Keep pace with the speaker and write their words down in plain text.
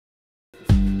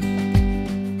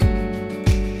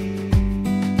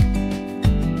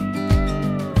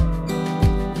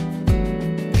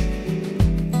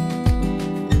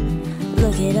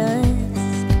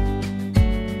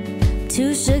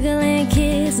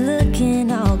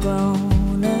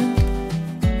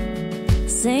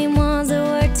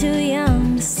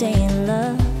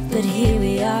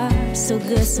so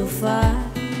good so far.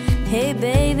 Hey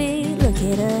baby, look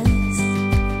at us,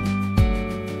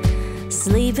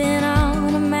 sleeping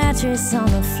on a mattress on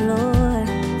the floor.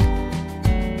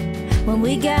 When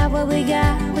we got what we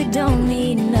got, we don't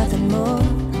need nothing more.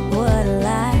 What a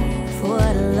life,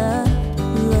 what a love,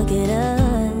 look at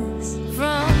us.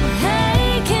 From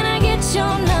hey, can I get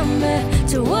your number,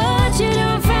 to what you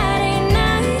doing Friday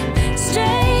night,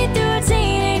 straight through a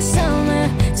teenage summer,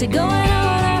 to going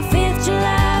on our 5th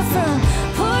July. From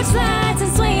porch lights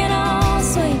and swinging on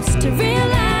swings, to real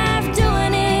life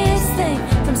doing its thing.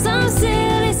 From some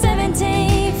silly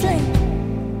 17 fling,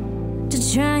 to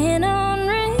trying on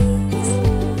rings.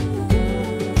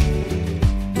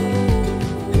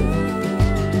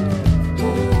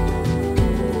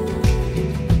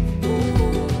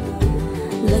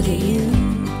 Look at you,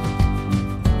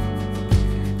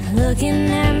 looking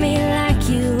at me like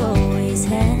you always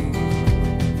had,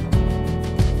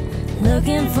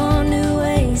 looking for new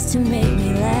ways to make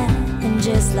me laugh. And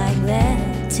just like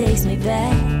that, takes me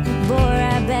back, boy,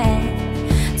 right back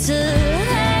to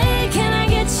hey, can I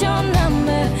get your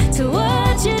number, to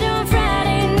what you doing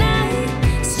Friday night,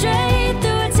 straight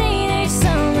through a teenage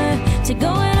summer, to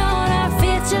going on our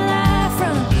 5th July.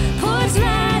 From porch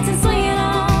lights and swinging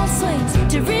on swings,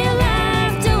 to real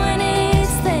life doing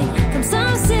its thing. From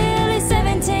some silly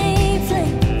 17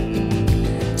 fling,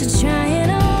 to trying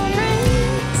on rings.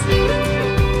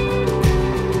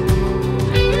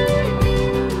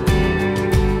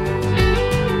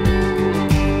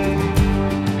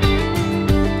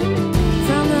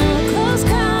 From the close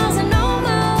calls and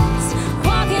almost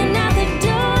walking out the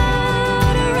door,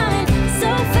 to running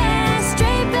so fast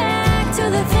straight back to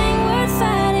the thing worth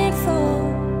fighting for.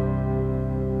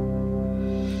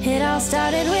 It all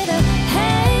started with a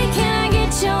hey, can I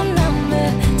get your number,